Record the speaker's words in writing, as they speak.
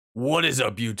What is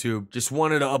up, YouTube? Just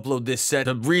wanted to upload this set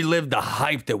to relive the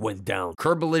hype that went down.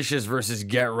 Curbolicous versus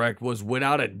Getreked was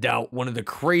without a doubt one of the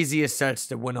craziest sets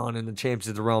that went on in the Champions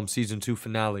of the Realm Season 2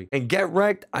 finale. And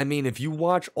Getreked, I mean, if you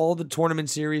watch all the tournament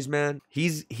series, man,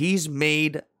 he's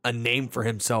made a name for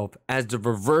himself as the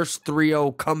reverse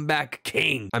 3-0 comeback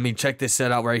king. I mean, check this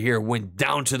set out right here. Went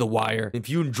down to the wire. If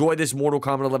you enjoy this Mortal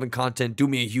Kombat 11 content, do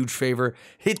me a huge favor.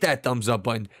 Hit that thumbs up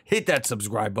button, hit that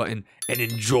subscribe button, and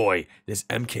enjoy this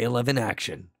MK11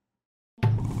 action.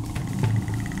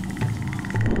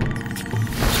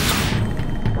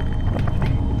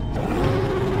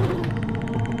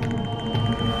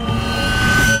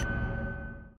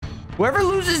 Whoever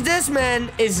loses this, man,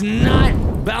 is not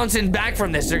bouncing back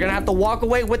from this. They're gonna have to walk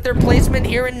away with their placement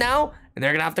here and now, and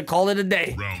they're gonna have to call it a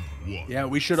day. Yeah,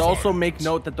 we should also make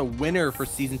note that the winner for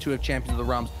Season 2 of Champions of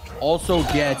the Realms also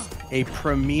gets a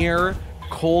premier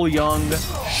Cole Young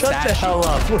Shut the hell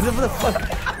up. What the fuck?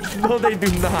 No, they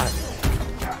do not.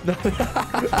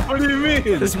 What do you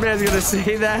mean? This man's gonna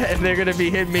say that, and they're gonna be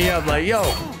hitting me up like, yo,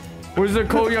 where's the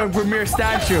Cole Young premier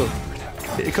statue?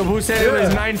 Who said it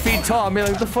was 9 feet tall? I mean,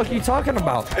 like, what the fuck are you talking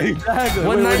about? Exactly.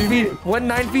 What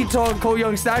 9 feet tall Cole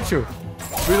Young statue?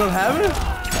 We don't have it?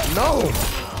 No.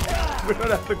 We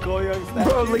don't have the Cole Young statue.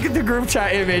 Bro, look at the group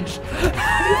chat image.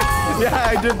 Yeah,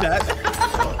 I did that.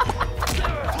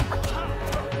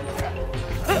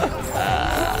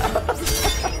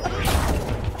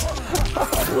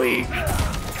 Wait.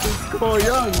 Cole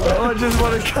Young, bro. I just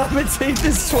want to commentate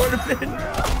this tournament.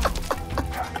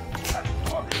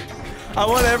 I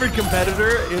want every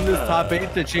competitor in this top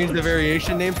 8 to change the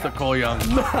variation names to Cole Young.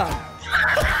 Nah,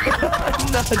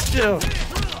 chill.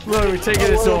 Bro, we're taking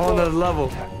this to a whole nother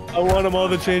level. I want them all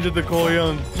to change it to Cole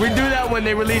Young. We do that when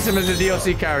they release him as a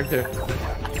DLC character.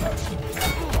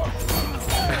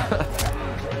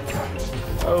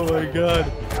 Oh my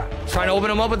god. Trying to open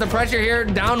him up with the pressure here.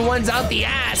 Down one's out the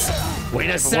ass. Wait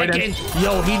a second.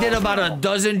 Yo, he did about a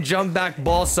dozen jump back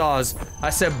ball saws. I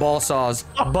said ball saws.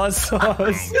 Buzz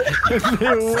saws. It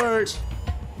didn't work.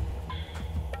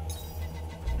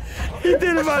 He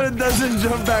did about a dozen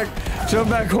jump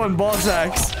back on ball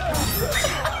sacks.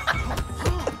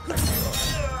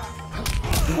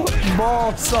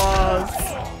 Ball saws.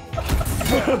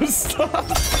 Bro, stop.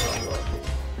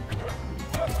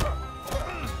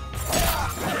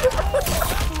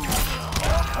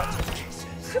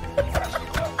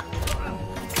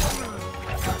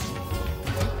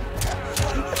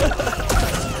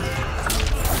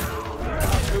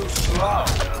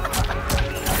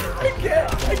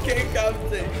 I can't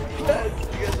commentate.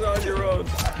 You guys are on your own.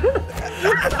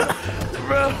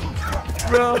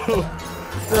 Bro,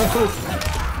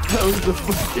 that was the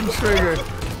fucking trigger.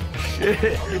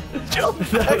 Shit.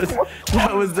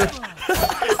 That was the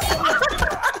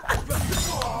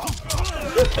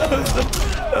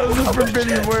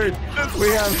forbidden word. We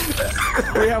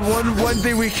have one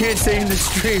thing we can't say in the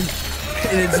stream,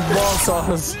 and it's ball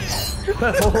saws.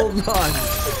 Hold on.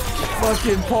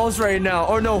 Fucking pulse right now.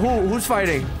 Oh no, who's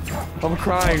fighting? I'm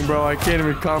crying, bro. I can't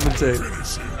even commentate.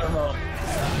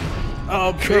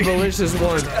 Oh, Curbolicous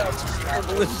won.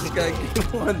 Curbolicous guy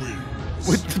won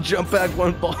with the jump back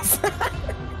one ball.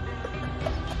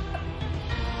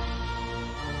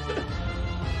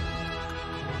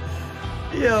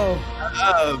 Yo.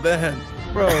 Oh man,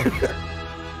 bro.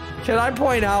 Can I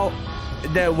point out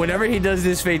that whenever he does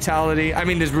this fatality, I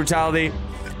mean this brutality,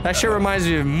 that shit reminds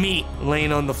me of meat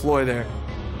laying on the floor there.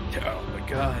 Oh my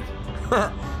god.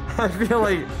 I feel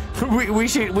like we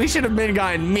should have been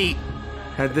gotten meat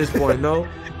at this point, no?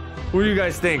 What do you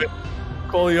guys think?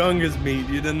 Cole Young is meat.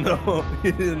 You didn't know.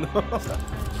 You didn't know.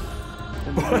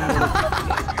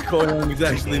 Cole Young is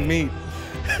actually meat.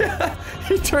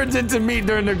 He turns into meat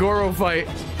during the Goro fight.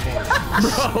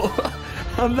 Bro,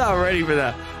 I'm not ready for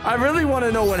that. I really want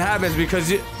to know what happens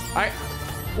because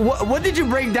what did you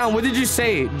break down? What did you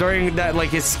say during that, like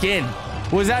his skin?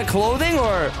 Was that clothing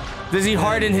or does he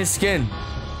harden his skin?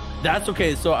 That's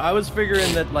okay. So I was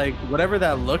figuring that like whatever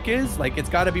that look is, like it's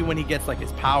got to be when he gets like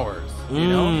his powers, you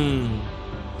know?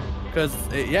 Because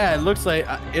yeah, it looked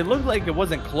like it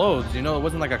wasn't clothes, you know? It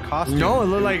wasn't like a costume. No, it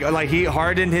looked like he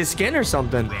hardened his skin or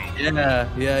something.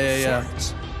 Yeah.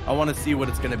 I want to see what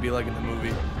it's gonna be like in the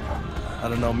movie. I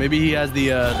don't know. Maybe he has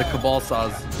the Cabal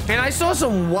saws. And I saw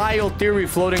some wild theory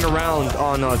floating around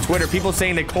on Twitter. People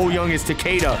saying that Cole Young is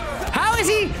Takeda. How is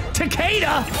he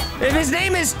Takeda if his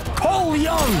name is Cole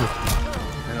Young?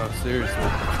 I know, seriously.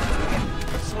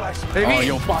 Oh,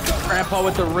 yo, Foxy Grandpa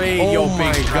with the raid. Oh yo,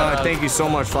 my big god, thank you so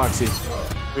much, Foxy.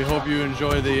 We hope you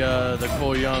enjoy the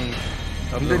Cole Young.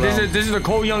 This is the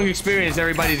Cole Young experience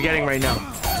everybody's getting right now.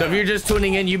 So if you're just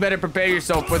tuning in, you better prepare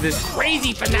yourself for this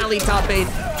crazy finale top 8.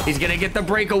 He's gonna get the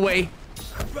breakaway.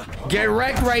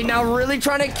 Getreked right now, really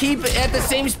trying to keep at the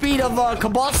same speed of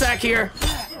Curbolicous here.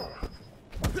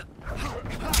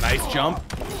 Nice jump.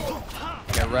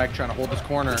 Getreked trying to hold this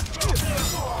corner.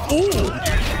 Ooh!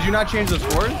 Did you not change the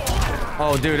score?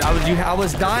 Oh, dude, I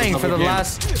was dying for the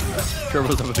last.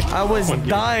 I was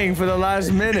dying for the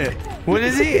last minute. What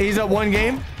is he? He's up 1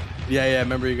 game. Yeah.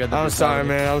 Remember you got the. I'm sorry,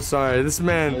 man. I'm sorry. This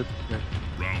man.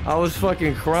 I was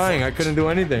fucking crying. I couldn't do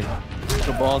anything.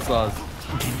 The ball sauce.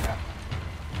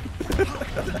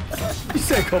 You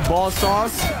said cabal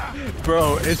sauce?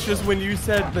 Bro, it's just when you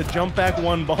said the jump back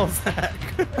 1 ball sack.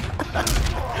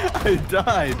 I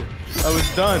died. I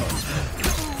was done.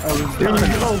 There we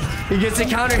go. He gets a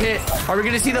counter hit. Are we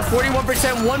gonna see the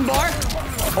 41% 1 bar?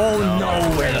 Oh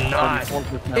no, we're not.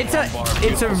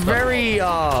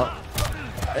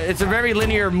 It's a very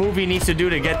linear move he needs to do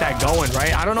to get that going,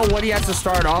 right? I don't know what he has to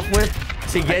start off with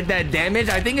to get that damage.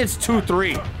 I think it's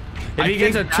 2-3. If he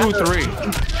gets a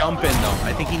 2-3. Jump in though.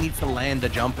 I think he needs to land the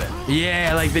jump in.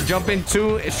 Yeah, like the jump in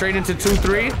 2 straight into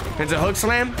 2-3. It's a hook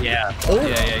slam. Yeah. Oh,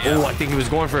 yeah. Oh, I think he was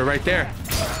going for it right there.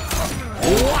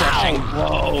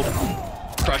 Wow.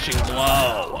 Crushing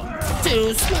blow.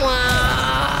 Too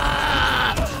slow.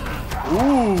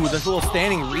 Ooh, this little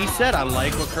standing reset. I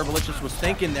like what Curbolicous was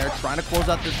thinking there, trying to close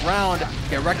out this round.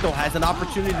 Getreked has an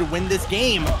opportunity to win this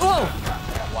game. Oh!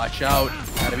 Watch out.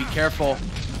 Gotta be careful.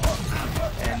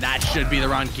 And that should be the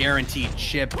round guaranteed.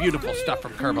 Chip. Beautiful stuff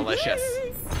from Curbolicous.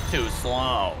 Too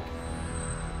slow.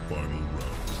 Final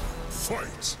round.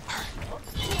 Fight.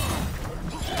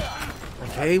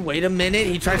 Okay, wait a minute.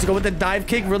 He tries to go with the dive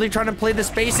kick, really trying to play the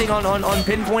spacing on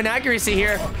pinpoint accuracy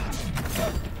here.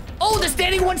 Oh, the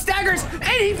standing 1 staggers, and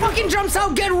he fucking jumps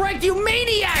out. Getreked, you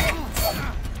maniac!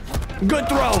 Good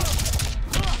throw.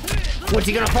 What's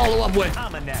he gonna follow up with?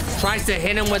 Tries to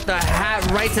hit him with the hat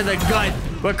right to the gut,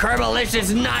 but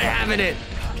Curbolicous not having it.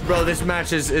 Bro, this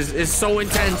match is so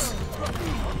intense.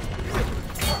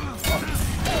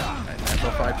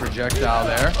 Amplified projectile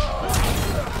there.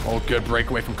 Oh, good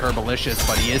breakaway from Curbolicous,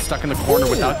 but he is stuck in the corner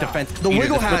without defense. The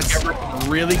wiggle has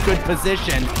really good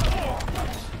position.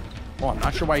 Oh, I'm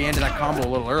not sure why he ended that combo a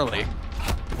little early.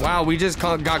 Wow, we just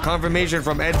got confirmation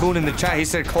from Ed Boone in the chat. He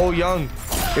said Cole Young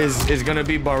is gonna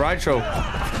be Baracho.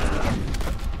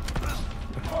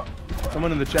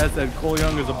 Someone in the chat said Cole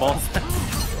Young is a ball sack.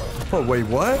 Oh, wait,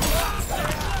 what?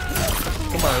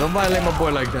 Come on, don't violate my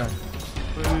boy like that.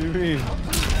 What do you mean?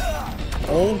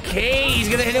 Okay, he's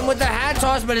gonna hit him with the hat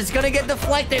toss, but it's gonna get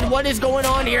deflected. What is going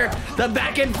on here? The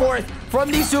back and forth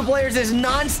from these 2 players is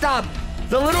non-stop.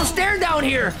 The little stare down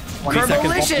here.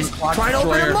 Curbolicous trying to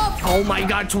open him up. Oh my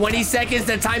god, 20 seconds.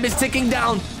 The time is ticking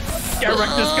down.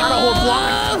 Getreked just gotta hold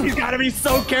block. He's gotta be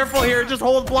so careful here. Just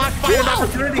hold block. Find an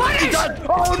opportunity.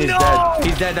 Oh He's no! Dead.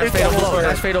 He's dead. That's fatal blow.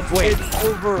 That's fatal. Wait. It's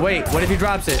over. Wait, what if he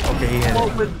drops it? Okay, he hit it.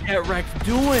 What was Getreked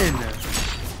doing?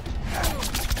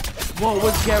 What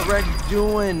was Getreked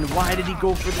doing? Why did he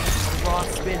go for the cross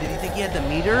spin? Did he think he had the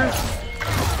meter?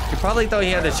 He probably thought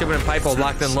he had the shipment pipe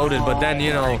locked and loaded, but then,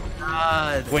 you know,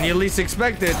 when you least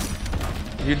expect it,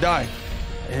 you die.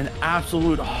 An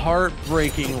absolute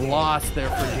heartbreaking loss there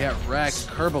for Getreked.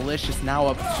 Curbolicous now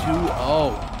up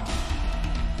 2-0.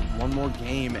 1 more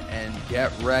game and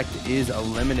Getreked is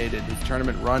eliminated. His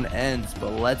tournament run ends,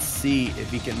 but let's see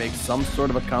if he can make some sort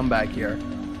of a comeback here.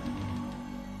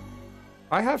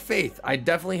 I have faith. I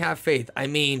definitely have faith. I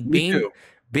mean,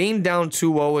 being down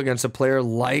 2-0 against a player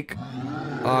like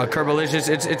Curbolicous,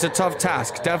 it's a tough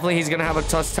task. Definitely, he's gonna have a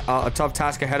tough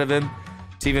task ahead of him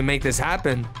to even make this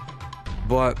happen.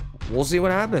 But we'll see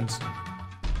what happens.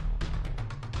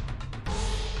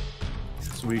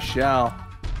 Yes, we shall.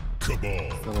 Still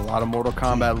a lot of Mortal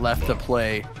Kombat left to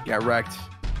play. Getreked,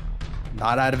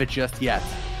 not out of it just yet.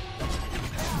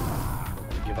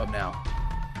 Give up now.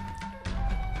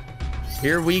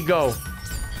 Here we go.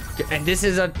 And this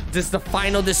is the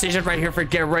final decision right here for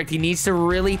Getreked. He needs to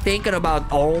really think about,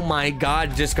 oh my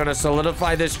god, just gonna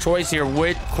solidify this choice here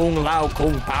with Kung Lao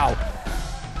Kung Pao.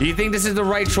 Do you think this is the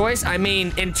right choice? I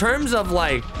mean, in terms of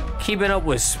like keeping up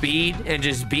with speed and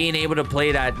just being able to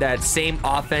play that same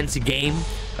offense game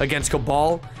against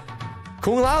Cabal,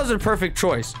 Kung Lao is a perfect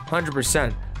choice,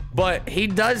 100%. But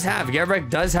Getreked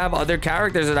does have other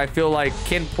characters that I feel like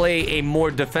can play a more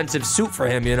defensive suit for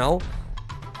him, you know?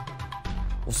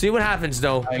 We'll see what happens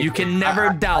though. You can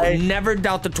never doubt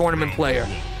the tournament player.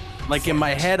 Like in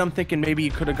my head, I'm thinking maybe he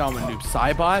could have gone with Noob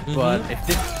Saibot, but if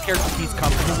this is the character he's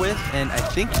comfortable with, and I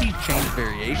think he changed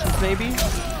variations maybe,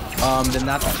 then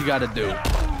that's what you got to do.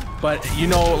 But you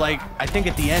know, like I think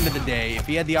at the end of the day, if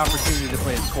he had the opportunity to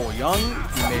play as Cole Young,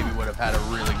 he maybe would have had a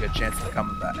really good chance of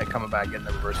coming back in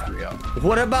the reverse 3-0.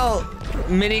 What about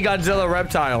Mini Godzilla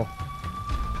Reptile?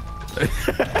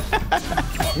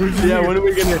 Yeah, when are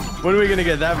we gonna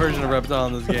get that version of Reptile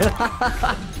in this game?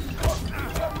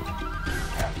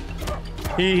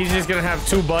 He's just gonna have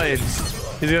 2 buttons.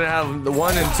 He's gonna have the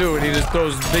 1 and 2, and he just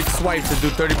throws big swipes to do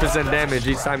 30% damage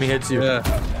each time he hits you. Yeah,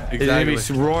 exactly. He's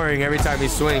gonna be roaring every time he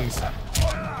swings.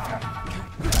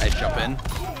 I jump in.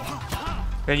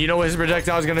 And you know what his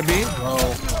projectile is gonna be? Oh,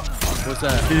 what's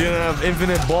that? He's gonna have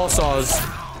infinite ball saws.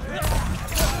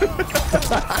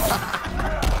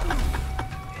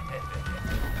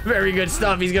 Very good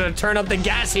stuff. He's gonna turn up the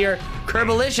gas here.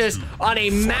 Curbolicous on a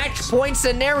match point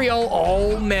scenario.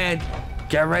 Oh man.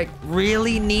 Getreked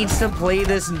really needs to play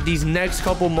these next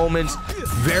couple moments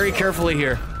very carefully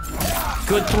here.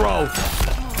 Good throw.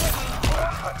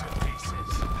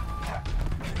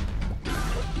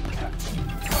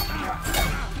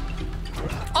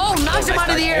 Oh, knocks him out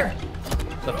of the air.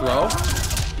 The throw.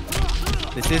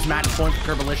 This is match point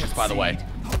for Curbolicous, by the way.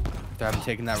 After having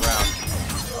taken that round.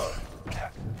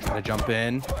 Gotta jump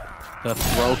in. The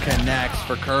throw connects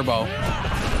for Curbo.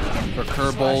 For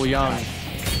Curbo Young.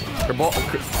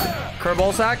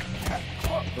 Curbo sack?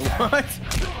 What?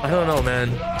 I don't know, man.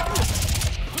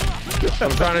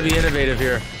 I'm trying to be innovative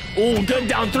here. Oh, good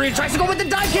down 3. Tries to go with the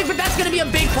dive kick, but that's going to be a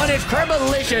big punish.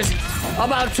 Curbolicous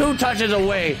about 2 touches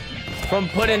away from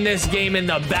putting this game in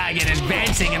the bag and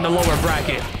advancing in the lower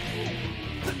bracket.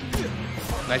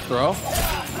 Nice throw.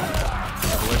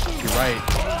 You're right.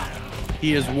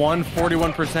 He is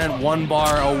 41%, 1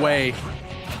 bar away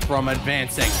from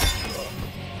advancing.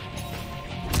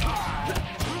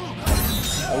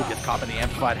 Oh, gets caught in the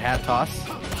amplified hat toss.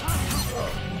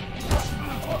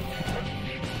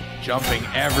 Jumping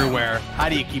everywhere. How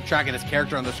do you keep track of this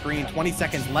character on the screen? 20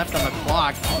 seconds left on the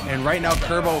clock. And right now,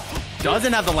 Curbo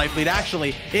doesn't have the life lead.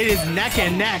 Actually, it is neck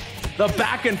and neck. The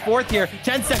back and forth here.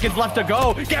 10 seconds left to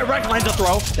go. Getreked lands a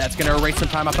throw. That's going to erase some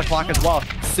time off the clock as well.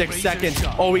 6 seconds.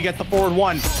 Oh, he gets the forward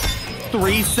 1.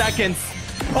 3 seconds.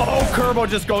 Oh, Curbo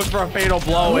just goes for a fatal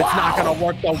blow. Wow. It's not going to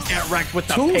work though. Getreked with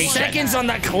the 2 patience. seconds on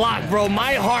the clock, bro.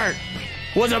 My heart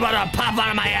was about to pop out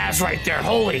of my ass right there.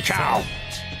 Holy cow.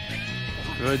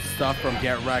 Good stuff from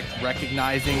Getreked,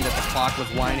 recognizing that the clock was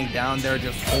winding down there,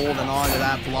 just holding on to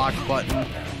that block button,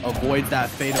 avoids that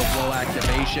fatal blow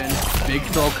activation. Big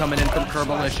throw coming in from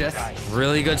Curbolicous.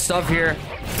 Really good stuff here.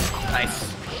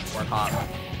 Nice. Or hot.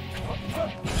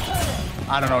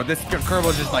 I don't know, this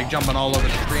Curbo's just like jumping all over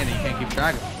the screen and you can't keep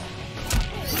track of it.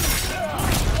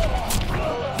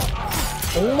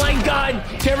 Oh my god,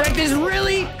 Getreked is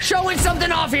really showing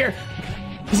something off here.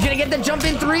 He's gonna get the jump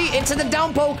in 3 into the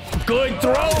down poke. Good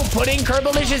throw, putting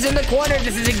Curbolicous in the corner.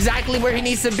 This is exactly where he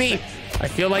needs to be. I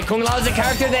feel like Kung Lao is a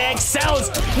character that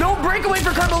excels. No breakaway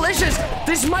for Curbolicous.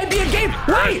 This might be a game.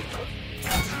 Wait!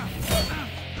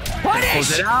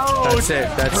 Punish! That's it,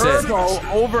 that's Curbo it.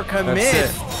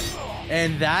 overcommits.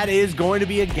 And that is going to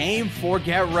be a game for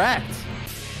Getreked.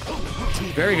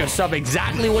 Very good stuff.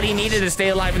 Exactly what he needed to stay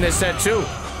alive in this set too.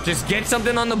 Just get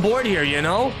something on the board here, you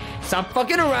know? Stop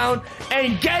fucking around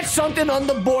and get something on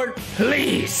the board,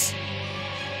 please.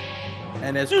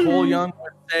 And as Cole Young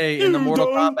would say in the Mortal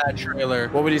Kombat trailer.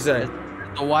 What would he say?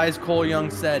 The wise Cole Young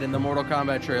said in the Mortal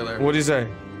Kombat trailer. What did he say?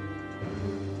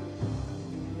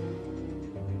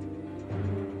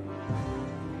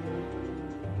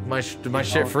 Did my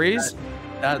shit freeze?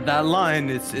 That line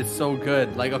is so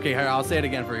good. Like, okay, here, I'll say it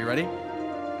again for you. Ready?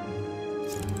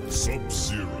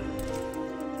 Sub-Zero.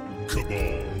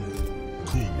 Cabal.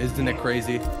 Cool. Isn't it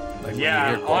crazy? Like,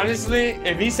 yeah, honestly,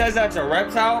 if he says that's a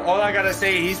reptile, all I gotta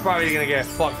say, he's probably gonna get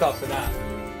fucked up for that.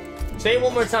 Say it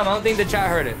one more time. I don't think the chat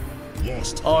heard it.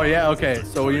 Lost. Oh, yeah, okay.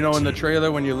 So, you know, in the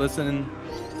trailer, when you're listening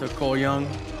to Cole Young,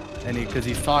 and because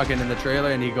he's talking in the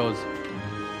trailer, and he goes...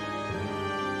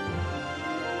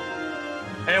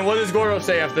 And what does Goro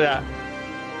say after that?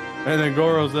 And then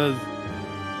Goro says...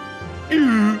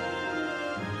 Ew.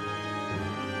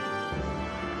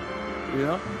 You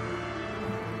know?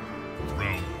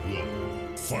 Round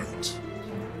 1. Fight.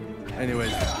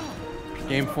 Anyways,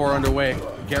 game 4 underway.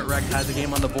 Getreked has a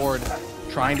game on the board,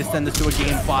 trying to send this to a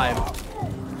game 5.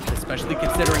 Especially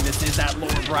considering this is that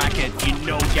lower bracket. You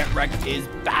know Getreked is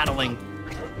battling.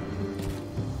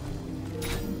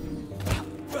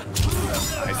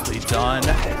 Nicely done.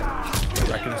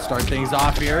 Getreked gonna start things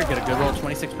off here. Get a good roll,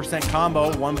 26%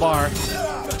 combo, 1 bar.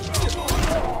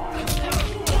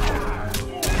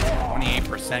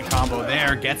 28% combo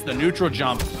there. Gets the neutral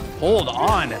jump. Hold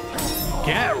on.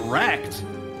 Getreked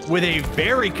with a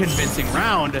very convincing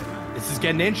round. This is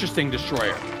getting interesting,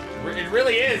 Destroyer. It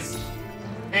really is.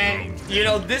 And, you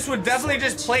know, this would definitely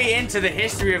just play into the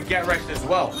history of Getreked as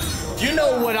well. You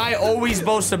know what I always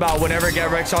boast about whenever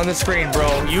Getreked's on the screen,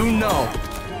 bro. You know,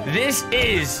 this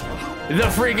is the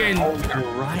freaking... Oh,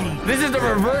 you're right. This is the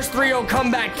reverse 3-0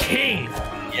 comeback king.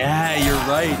 Yeah, you're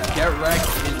right.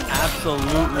 Getreked is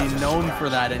absolutely known for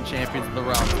that in Champions of the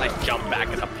Realm. Nice jump back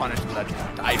and a punish with that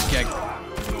dive kick.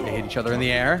 They hit each other in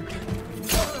the air.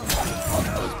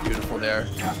 That was beautiful there.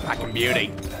 Back in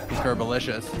beauty.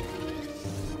 Curbolicous.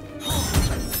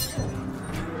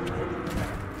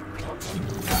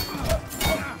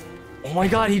 Oh my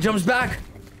god, he jumps back.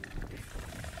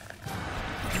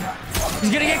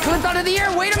 He's gonna get clipped out of the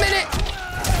air. Wait a minute.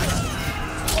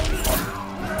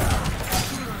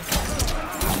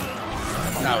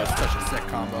 That was such a sick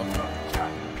combo.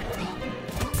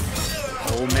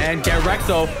 Oh man, Getreked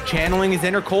though, channeling his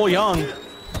inner Cole Young.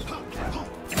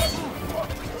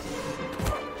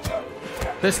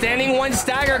 The standing one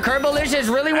stagger. Curbolicous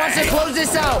really wants to close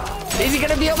this out. Is he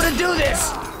gonna be able to do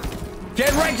this?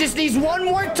 Getreked just needs one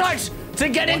more touch to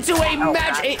get into a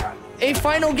match, a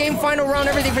final game, final round,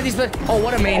 everything for these players. Oh,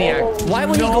 what a maniac. Why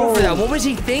would he go for that? What was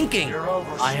he thinking?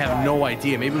 I have no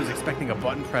idea. Maybe he was expecting a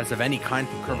button press of any kind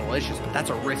from Curbolicous, but that's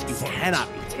a risk you cannot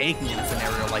be taking in a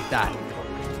scenario like that.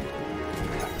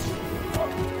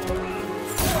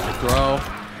 The throw.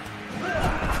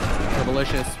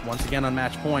 Curbolicous once again on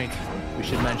match point. We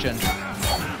should mention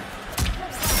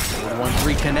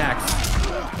 1-3 connects.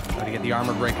 Got to get the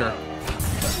armor breaker.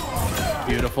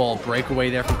 Beautiful breakaway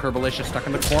there from Curbolicous. Stuck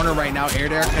in the corner right now.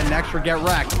 Air-to-air connects for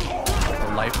Getreked.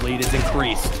 The life lead is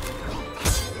increased.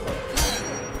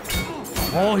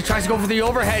 Oh, he tries to go for the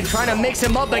overhead, trying to mix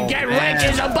him up, but Getreked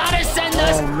is about to send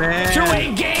us to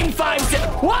a game 5.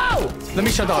 Whoa! Let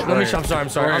me shut up. Let me shut up. I'm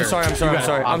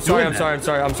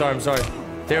sorry.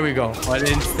 There we go. But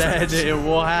instead, it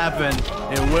will happen.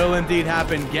 It will indeed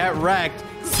happen. Getreked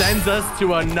sends us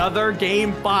to another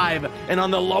game 5, and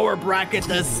on the lower bracket,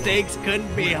 the stakes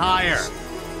couldn't be higher.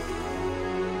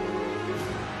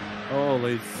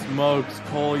 Holy smokes,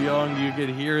 Cole Young, you could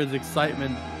hear his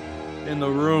excitement in the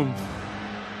room.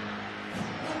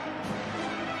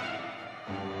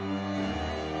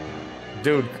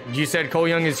 Dude, you said Cole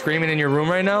Young is screaming in your room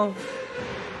right now?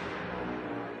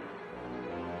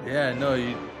 Yeah, no,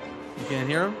 you can't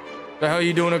hear him? The hell are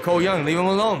you doing to Cole Young? Leave him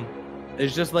alone.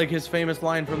 It's just like his famous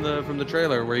line from the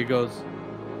trailer where he goes,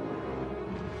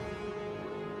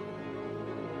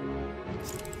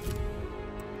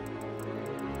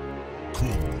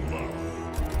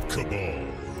 Cabal.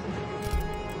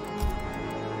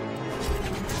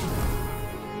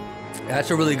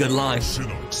 That's a really good line.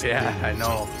 yeah, I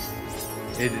know.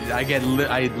 I get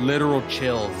literal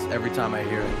chills every time I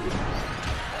hear it.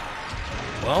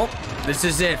 Well, this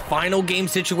is it. Final game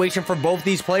situation for both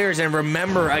these players. And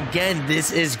remember, again,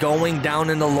 this is going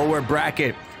down in the lower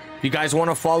bracket. If you guys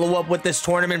want to follow up with this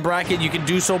tournament bracket, you can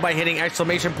do so by hitting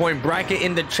 !bracket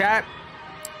in the chat.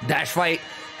 Dash Fight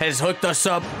has hooked us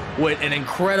up with an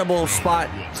incredible spot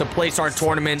to place our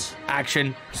tournament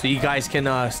action so you guys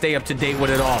can stay up to date with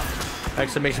it all.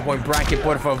 !bracket,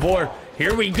 por favor.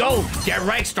 Here we go.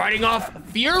 Getreked starting off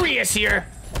furious here.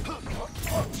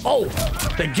 Oh,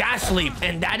 the gas leap.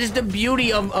 And that is the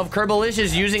beauty of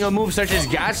Curbolicous using a move such as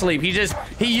gas leap. He uses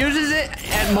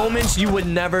it at moments you would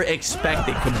never expect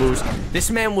it, Caboose. This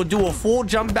man will do a full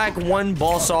jump back 1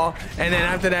 ball saw, and then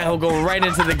after that he'll go right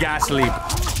into the gas leap.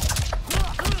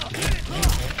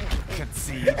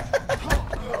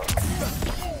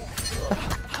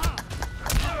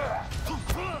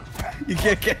 You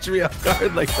can't catch me off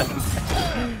guard like that.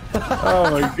 Oh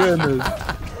my goodness.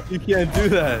 You can't do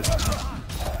that.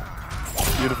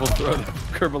 Beautiful throw to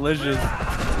Curbolicous.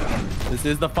 This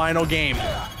is the final game.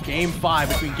 Game 5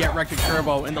 between Getreked and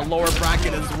Curbo in the lower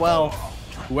bracket as well.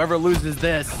 Whoever loses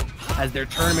this has their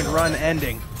tournament run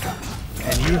ending.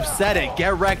 And you've said it,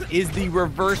 Getreked is the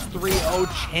reverse 3-0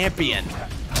 champion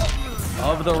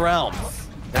of the realms.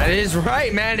 That is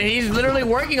right, man. He's literally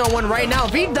working on one right now.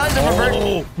 If he does a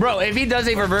reverse, bro, if he does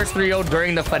a reverse 3-0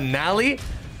 during the finale,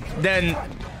 then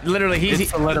literally he's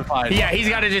solidified. Yeah, he's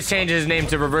got to just change his name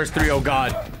to reverse 3-0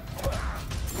 God. You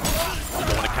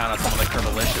don't want to count on someone like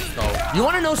Curbolicous, though. You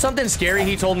want to know something scary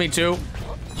he told me too?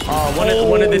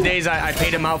 One of the days I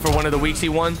paid him out for one of the weeks he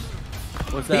won.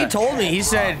 What's that? He told me, he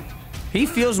said he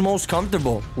feels most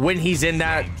comfortable when he's in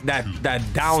that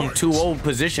down 2-0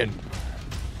 position.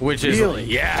 Which is, really?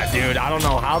 Yeah, dude. I don't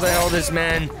know how the hell this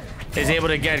man is able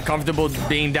to get comfortable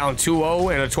being down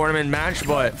 2-0 in a tournament match,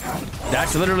 but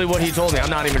that's literally what he told me.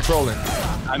 I'm not even trolling.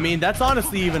 I mean, that's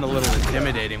honestly even a little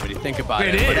intimidating when you think about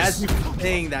it. It But is. as you're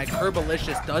saying, that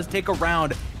Curbolicous does take a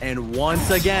round and once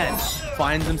again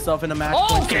finds himself in a match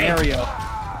point scenario.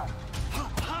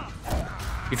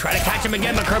 You try to catch him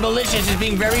again, but Curbolicous is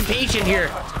being very patient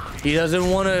here. He doesn't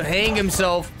want to hang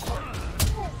himself.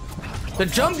 The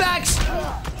jump backs.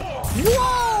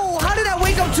 Whoa! How did that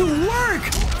wake up to work?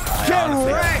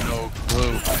 Getreked. No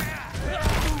clue.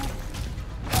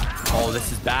 Oh,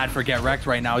 this is bad for Getreked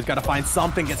right now. He's got to find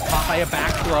something. Gets caught by a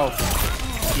back throw.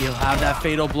 He'll have that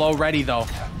fatal blow ready, though.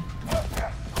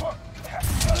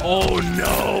 Oh,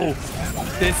 no.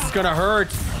 This is going to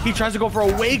hurt. He tries to go for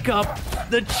a wake up.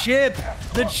 The chip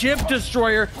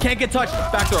destroyer. Can't get touched.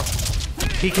 Back throw.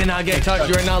 He cannot get touched.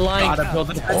 You're not lying. Gotta build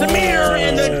the meter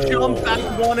and the jump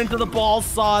back one into the ball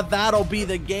saw. That'll be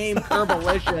the game.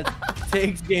 Curbolicous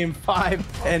takes game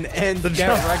 5 and ends the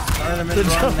Getreked tournament The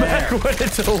run jump there. back went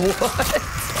into what?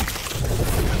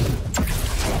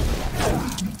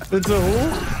 Into who?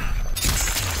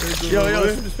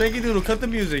 Yo, Spanky Doodle, cut the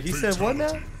music. He said what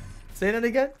now? Say that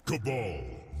again? Cabal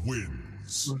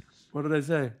wins. What did I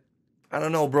say? I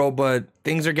don't know, bro, but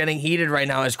things are getting heated right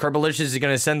now as Curbolicous is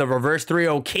going to send the reverse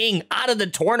 3-0 king out of the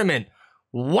tournament.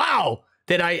 Wow.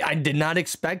 I did not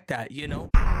expect that, you know?